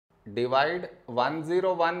divide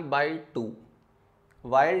 101 by 2.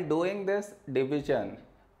 While doing this division,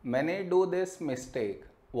 many do this mistake.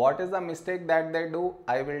 What is the mistake that they do?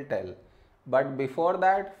 I will tell. But before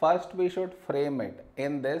that, first we should frame it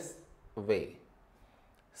in this way.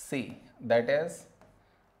 See, that is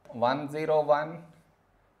 101,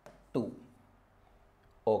 2.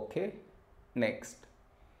 Okay, next.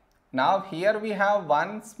 Now here we have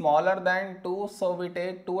 1 smaller than 2, so we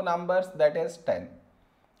take two numbers, that is 10.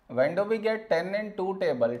 When do we get 10 in 2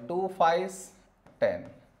 table? 2 5s 10.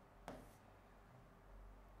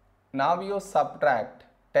 Now you subtract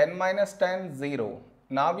 10 minus 10 0.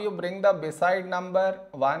 Now you bring the beside number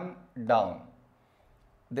 1 down.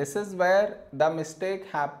 This is where the mistake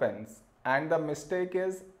happens, and the mistake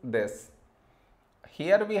is this.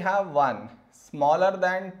 Here we have 1 smaller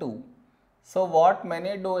than 2. So what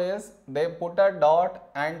many do is they put a dot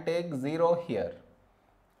and take 0 here,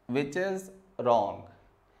 which is wrong.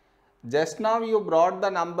 Just now you brought the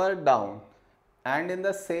number down, and in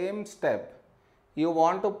the same step you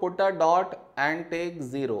want to put a dot and take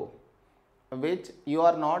 0, which you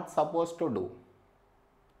are not supposed to do.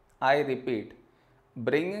 I repeat,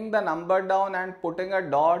 bringing the number down and putting a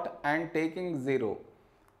dot and taking 0,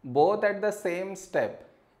 both at the same step,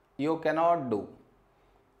 you cannot do.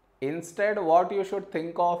 Instead, what you should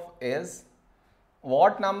think of is,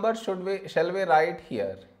 what number shall we write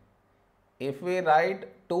here? If we write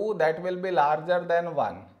 2, that will be larger than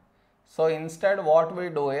 1. So instead what we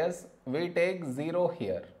do is, we take 0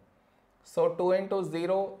 here. So 2 into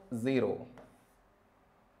 0, 0.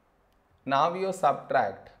 Now you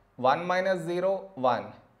subtract 1 minus 0, 1.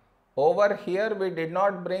 Over here we did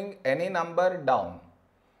not bring any number down,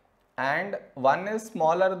 and 1 is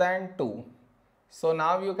smaller than 2. So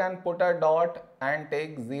now you can put a dot and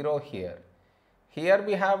take 0 here. Here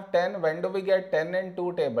we have 10. When do we get 10 in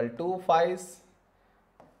 2 table? 2 5s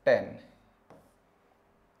 10.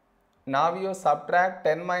 Now you subtract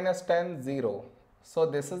 10 minus 10, 0. So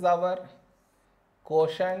this is our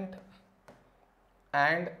quotient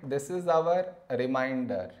and this is our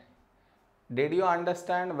remainder. Did you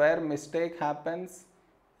understand where mistake happens?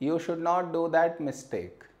 You should not do that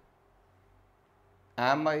mistake.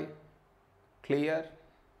 Am I clear?